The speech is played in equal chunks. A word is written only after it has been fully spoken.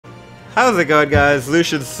How's it going, guys?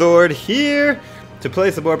 Lucian Sword here to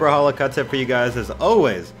play some more Brawlhalla content for you guys as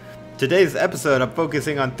always. Today's episode I'm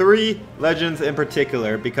focusing on 3 legends in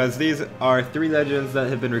particular because these are 3 legends that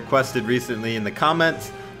have been requested recently in the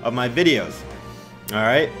comments of my videos.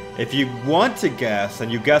 Alright, if you want to guess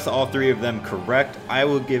and you guess all 3 of them correct, I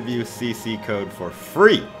will give you CC code for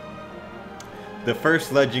free. The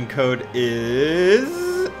first legend code is...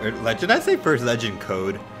 Did I say first legend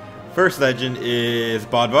code? First legend is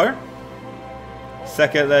BODVAR.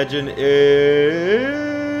 Second legend is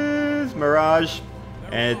Mirage.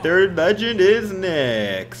 And third legend is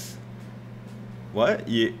NIX. What?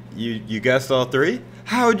 You guessed all 3?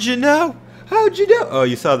 How'd you know? How'd you know? Oh,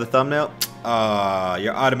 you saw the thumbnail?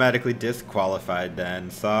 You're automatically disqualified then.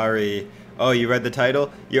 Sorry. Oh, you read the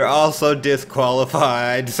title? You're also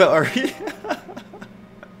disqualified. Sorry.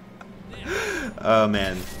 Oh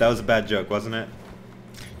man, that was a bad joke, wasn't it?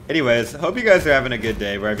 Anyways, hope you guys are having a good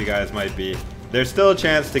day wherever you guys might be. There's still a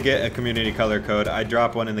chance to get a community color code. I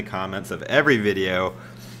drop one in the comments of every video,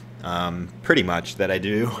 pretty much, that I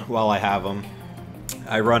do while I have them.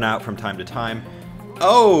 I run out from time to time.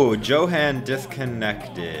 Oh, Johan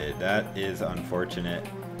disconnected. That is unfortunate.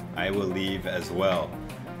 I will leave as well.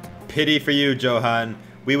 Pity for you, Johan.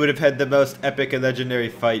 We would have had the most epic and legendary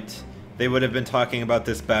fight. They would have been talking about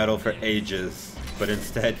this battle for ages, but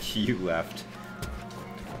instead you left.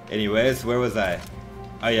 Anyways, where was I?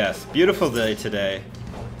 Oh yes, beautiful day today.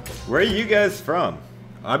 Where are you guys from?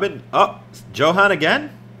 Oh, Johan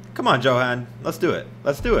again? Come on, Johan. Let's do it.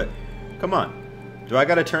 Let's do it. Come on. Do I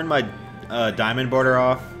gotta turn my diamond border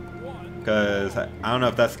off? Because I don't know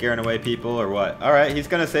if that's scaring away people or what. Alright, he's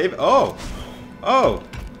gonna save. Oh! Oh!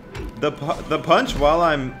 The punch while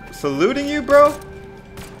I'm saluting you, bro?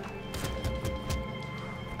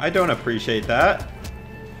 I don't appreciate that.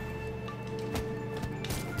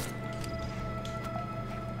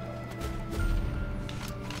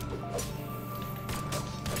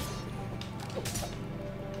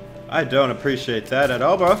 I don't appreciate that at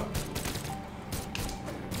all, bro.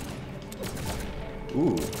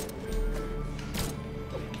 Ooh.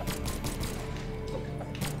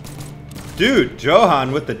 Dude,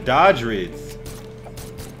 Johan with the dodge reads.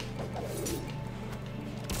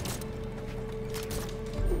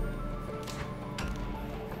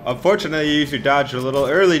 Unfortunately, you used your dodge a little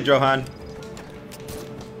early, Johan.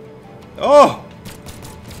 Oh!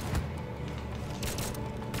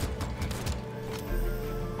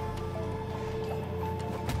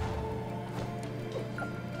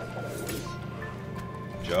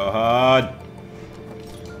 Johan!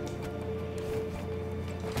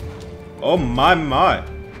 Oh my.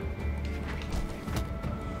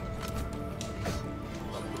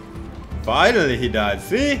 Finally he died.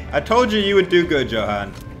 See? I told you would do good,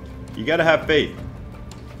 Johan. You gotta have faith.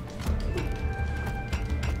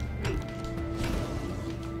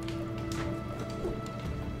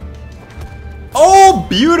 Oh,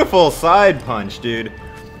 beautiful side punch, dude.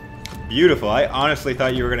 Beautiful. I honestly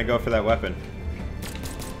thought you were gonna go for that weapon.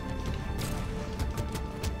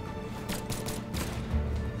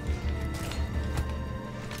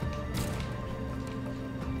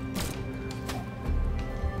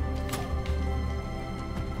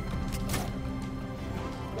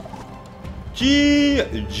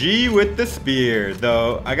 G with the spear,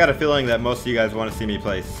 though I got a feeling that most of you guys want to see me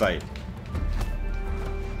play sight.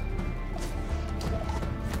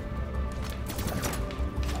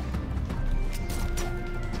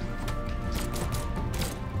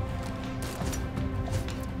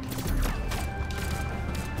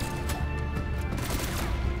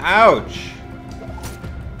 Ouch!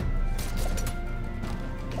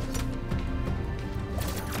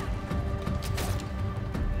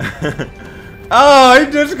 Oh, he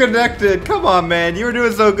disconnected. Come on, man. You were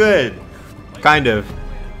doing so good. Kind of.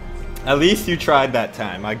 At least you tried that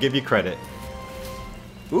time. I give you credit.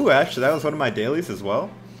 Ooh, actually, that was one of my dailies as well.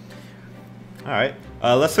 Alright.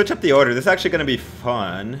 Let's switch up the order. This is actually going to be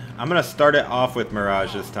fun. I'm going to start it off with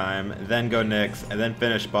Mirage this time, then go NIX, and then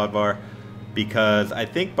finish BODVAR. Because I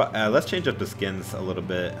think... let's change up the skins a little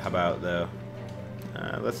bit. How about, though?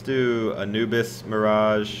 Let's do Anubis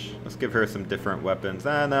Mirage. Let's give her some different weapons.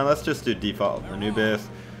 No, let's just do default Anubis.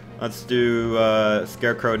 Let's do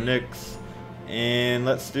Scarecrow NIX. And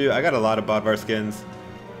let's do... I got a lot of BODVAR skins.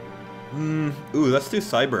 Ooh, let's do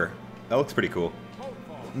Cyber. That looks pretty cool.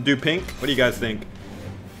 Do pink? What do you guys think?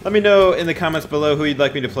 Let me know in the comments below who you'd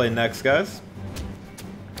like me to play next, guys.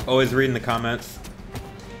 Always reading the comments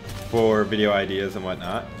for video ideas and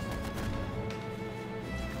whatnot.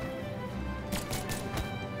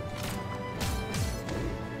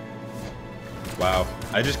 Wow,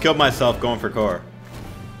 I just killed myself going for core.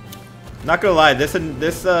 Not gonna lie, this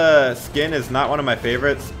skin is not one of my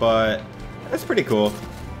favorites, but it's pretty cool.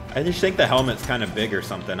 I just think the helmet's kind of big or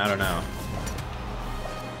something. I don't know.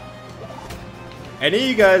 Any of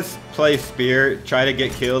you guys play Spear, try to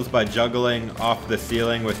get kills by juggling off the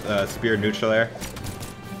ceiling with Spear neutral air?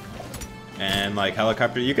 And like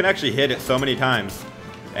helicopter, you can actually hit it so many times.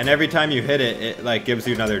 And every time you hit it, it like gives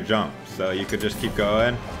you another jump. So you could just keep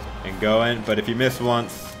going and going, but if you miss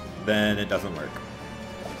once, then it doesn't work.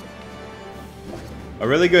 A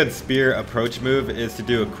really good Spear approach move is to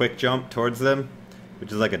do a quick jump towards them,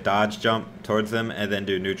 which is like a dodge jump towards them, and then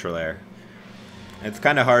do neutral air. It's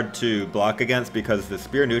kind of hard to block against because the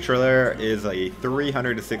Spear neutral air is a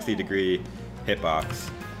 360 degree hitbox.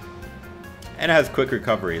 And it has quick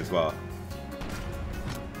recovery as well.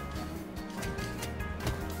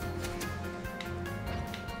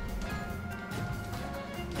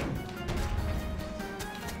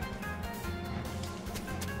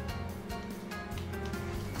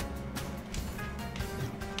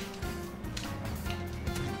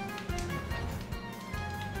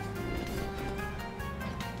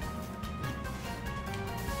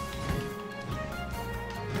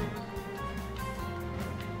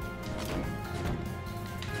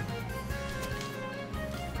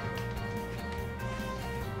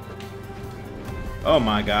 Oh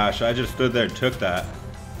my gosh, I just stood there and took that.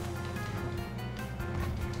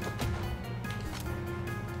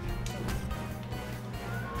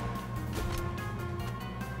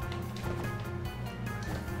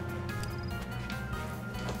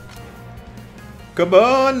 Come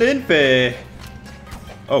on, Linfei!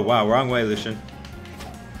 Oh wow, wrong way, Lucian.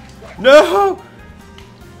 No!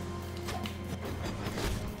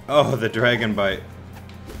 Oh, the dragon bite.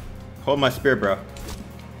 Hold my spear, bro.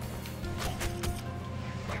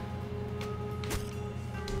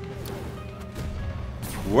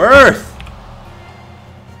 Worth!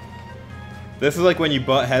 This is like when you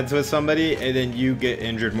butt heads with somebody and then you get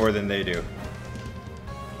injured more than they do.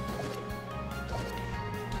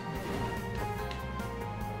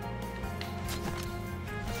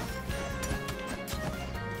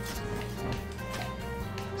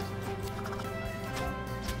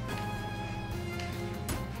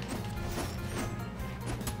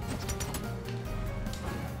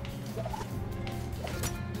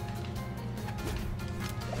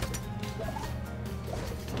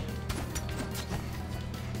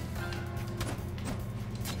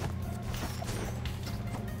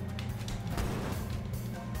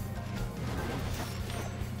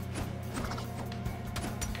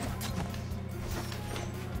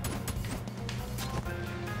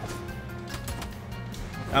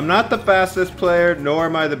 I'm not the fastest player, nor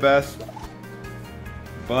am I the best,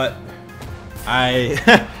 but I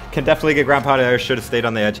can definitely get ground pounded. I should have stayed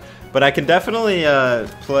on the edge, but I can definitely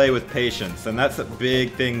play with patience, and that's a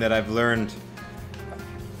big thing that I've learned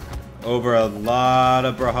over a lot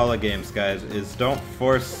of Brawlhalla games, guys, is don't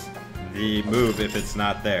force the move if it's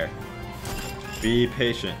not there. Be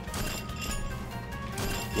patient.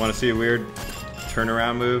 Want to see a weird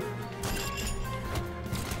turnaround move?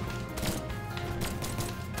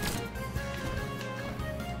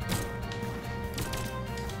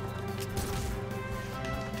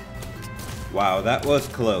 Wow, that was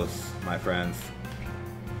close, my friends.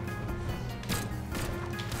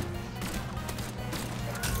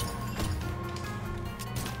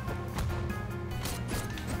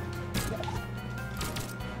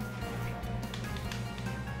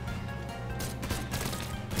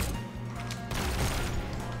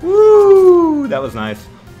 Woo! That was nice.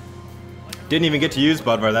 Didn't even get to use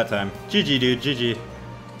BODVAR that time. GG, dude, GG.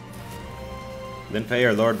 Linfei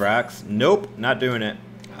or Lord Brax? Nope, not doing it.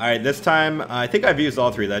 Alright, this time, I think I've used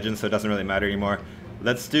all three legends, so it doesn't really matter anymore.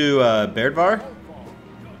 Let's do BODVAR.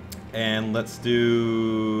 And let's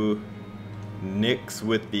do NIX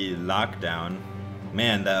with the lockdown.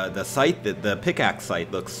 Man, the sight, the pickaxe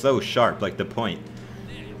sight looks so sharp, like the point.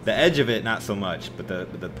 The edge of it, not so much, but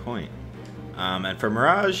the point. And for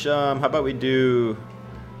Mirage, how about we do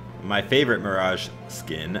my favorite Mirage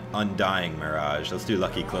skin, Undying Mirage. Let's do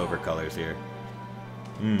Lucky Clover colors here.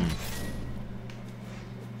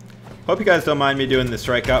 Hope you guys don't mind me doing the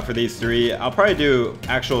Strikeout for these three. I'll probably do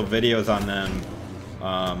actual videos on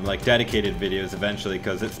them, like dedicated videos eventually,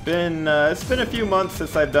 because it's been a few months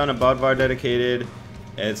since I've done a BODVAR dedicated.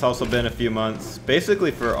 It's also been a few months,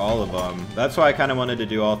 basically for all of them. That's why I kind of wanted to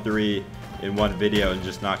do all three in one video and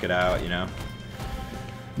just knock it out, you know?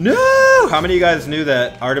 No! How many of you guys knew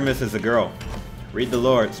that Artemis is a girl? Read the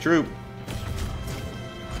lore, it's true.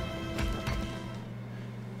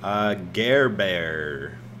 Gare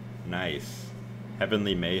Bear. Nice.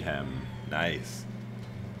 Heavenly Mayhem. Nice.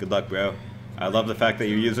 Good luck, bro. I love the fact that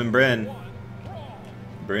you're using Bryn.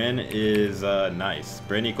 Bryn is nice.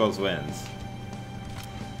 Bryn equals wins.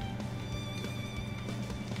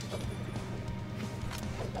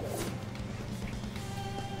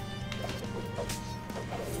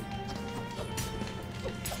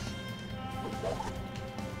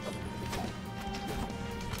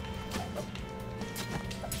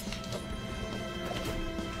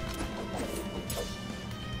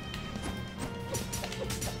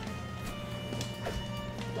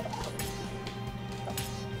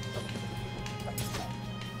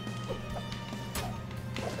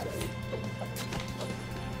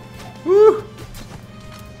 Woo!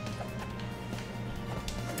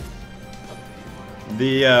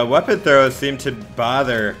 The weapon throws seem to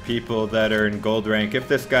bother people that are in gold rank, if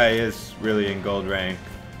this guy is really in gold rank.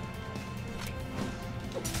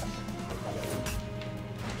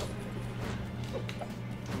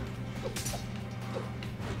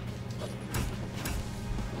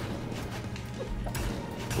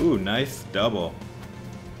 Ooh, nice double.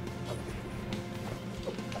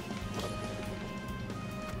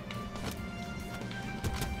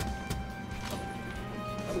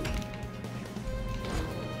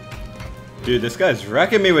 Dude, this guy's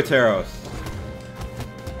wrecking me with Taros.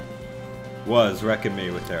 Was wrecking me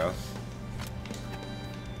with Taros.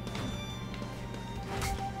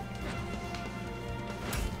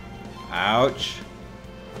 Ouch.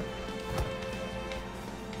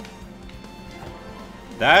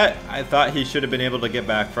 That, I thought he should have been able to get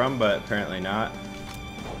back from, but apparently not.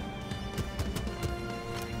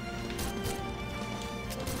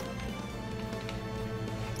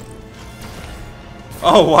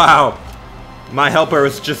 Oh, wow. My helper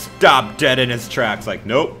was just stopped dead in his tracks, like,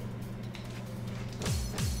 nope.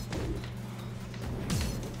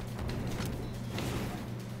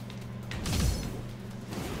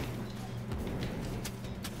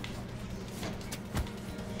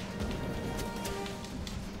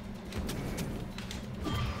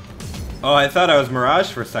 Oh, I thought I was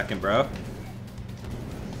Mirage for a second, bro.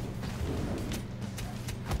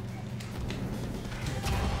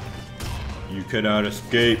 You cannot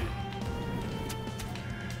escape.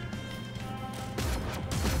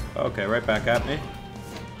 Okay, right back at me.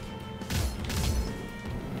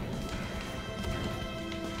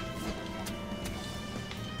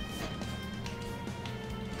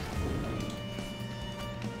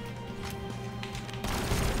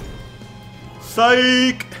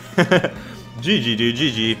 Psych! GG, dude,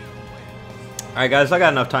 GG. Alright, guys, I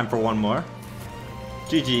got enough time for one more.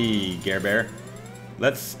 GG, Gare Bear.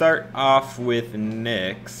 Let's start off with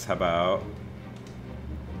NIX. How about?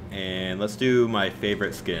 And let's do my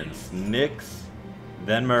favorite skins. NIX,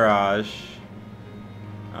 then Mirage,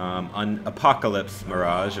 Apocalypse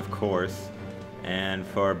Mirage, of course, and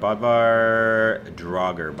for BODVAR,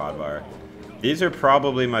 Draugr BODVAR. These are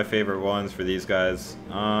probably my favorite ones for these guys.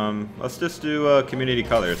 Let's just do community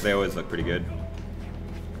colors. They always look pretty good.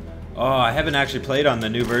 Oh, I haven't actually played on the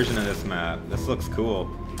new version of this map. This looks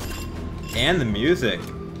cool. And the music.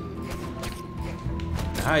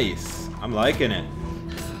 Nice. I'm liking it.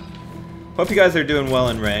 Hope you guys are doing well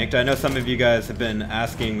in ranked. I know some of you guys have been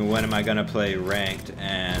asking when am I gonna play ranked,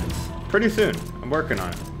 and pretty soon. I'm working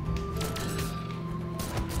on it.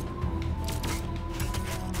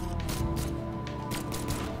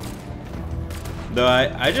 Though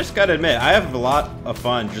I just gotta admit, I have a lot of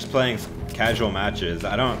fun just playing casual matches.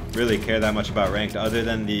 I don't really care that much about ranked other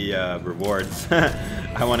than the rewards.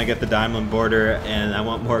 I want to get the diamond border and I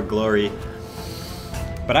want more glory.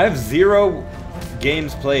 But I have 0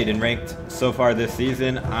 games played in ranked so far this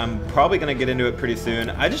season. I'm probably gonna get into it pretty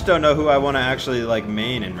soon. I just don't know who I want to actually like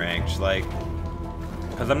main in ranked, like,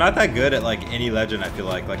 because I'm not that good at like any legend. I feel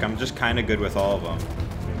like I'm just kind of good with all of them.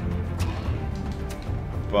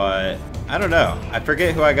 But I don't know. I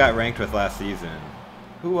forget who I got ranked with last season.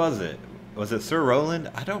 Who was it? Was it Sir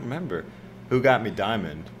Roland? I don't remember who got me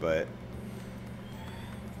diamond, but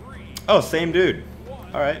oh, same dude.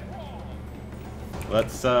 All right,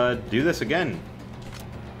 let's do this again.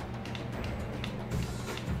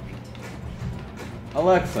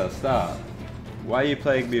 Alexa, stop. Why are you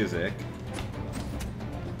playing music?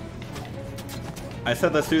 I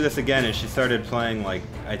said let's do this again and she started playing, like,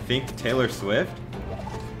 I think Taylor Swift?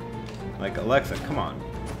 Like, Alexa, come on.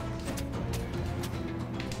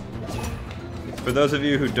 For those of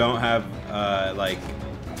you who don't have, like,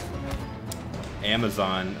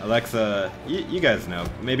 Amazon, Alexa, you guys know.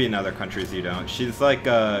 Maybe in other countries you don't. She's like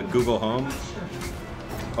Google Home.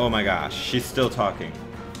 Oh my gosh, she's still talking.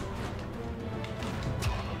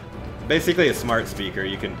 Basically a smart speaker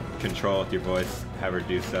you can control with your voice, have her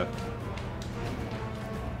do stuff.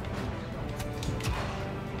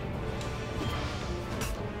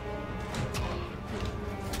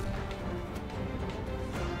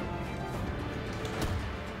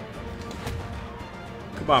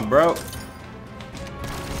 on, bro.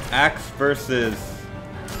 Axe versus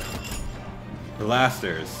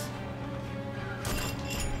blasters.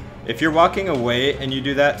 If you're walking away and you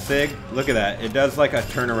do that, Sig, look at that. It does like a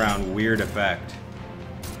turnaround weird effect.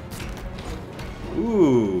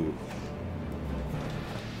 Ooh.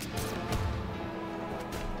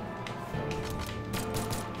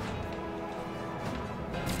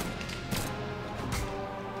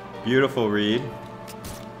 Beautiful read.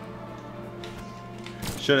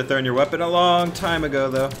 Should have thrown your weapon a long time ago,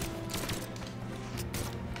 though.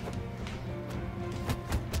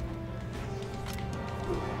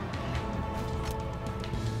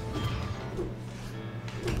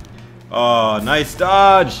 Oh, nice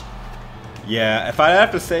dodge! Yeah, if I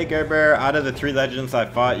have to say, Gare Bear, out of the 3 legends I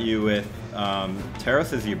fought you with,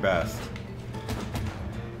 Taros is your best.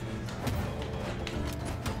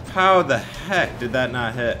 How the heck did that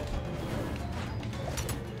not hit?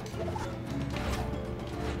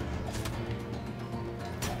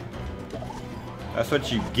 That's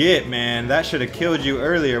what you get, man. That should have killed you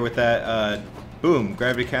earlier with that, boom,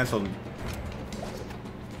 gravity canceled.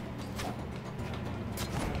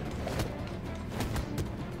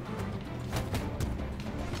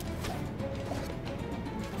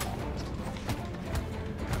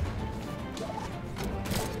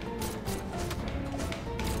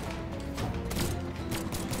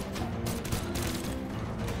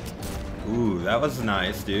 Ooh, that was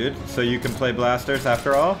nice, dude. So you can play blasters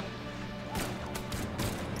after all?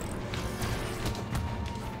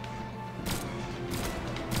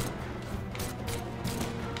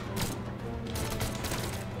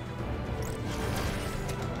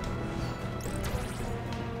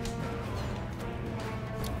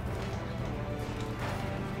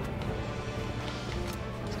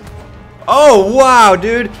 Oh, wow,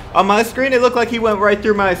 dude. On my screen, it looked like he went right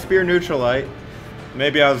through my spear neutralite.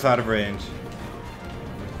 Maybe I was out of range.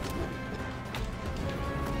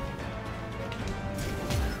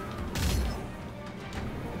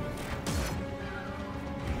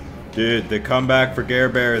 Dude, the comeback for Gare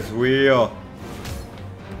Bear is real.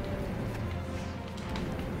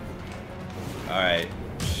 Alright.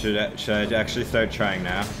 Should I actually start trying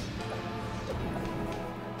now?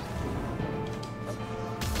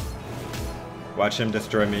 Watch him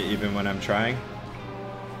destroy me even when I'm trying.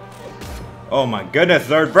 Oh my goodness,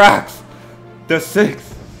 Lord Brax! The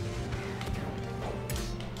 6th!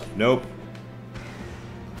 Nope.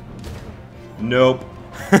 Nope.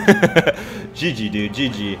 GG, dude,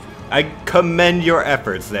 GG. I commend your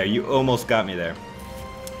efforts there. You almost got me there.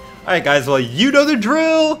 Alright guys, well, you know the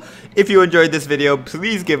drill! If you enjoyed this video,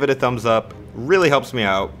 please give it a thumbs up. Really helps me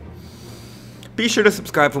out. Be sure to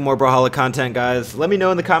subscribe for more Brawlhalla content, guys. Let me know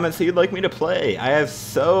in the comments who you'd like me to play. I have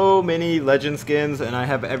so many legend skins, and I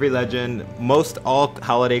have every legend, most all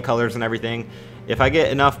holiday colors and everything. If I get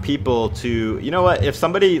enough people to, you know what, if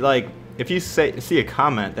somebody, like, if you see a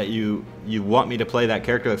comment that you want me to play that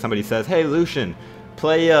character, like somebody says, hey, Lucian,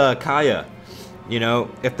 play Kaya. You know,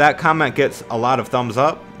 if that comment gets a lot of thumbs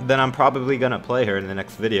up, then I'm probably going to play her in the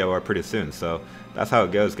next video or pretty soon. So that's how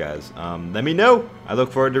it goes, guys. Let me know. I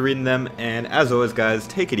look forward to reading them. And as always, guys,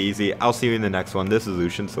 take it easy. I'll see you in the next one. This is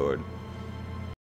Lucian Sword.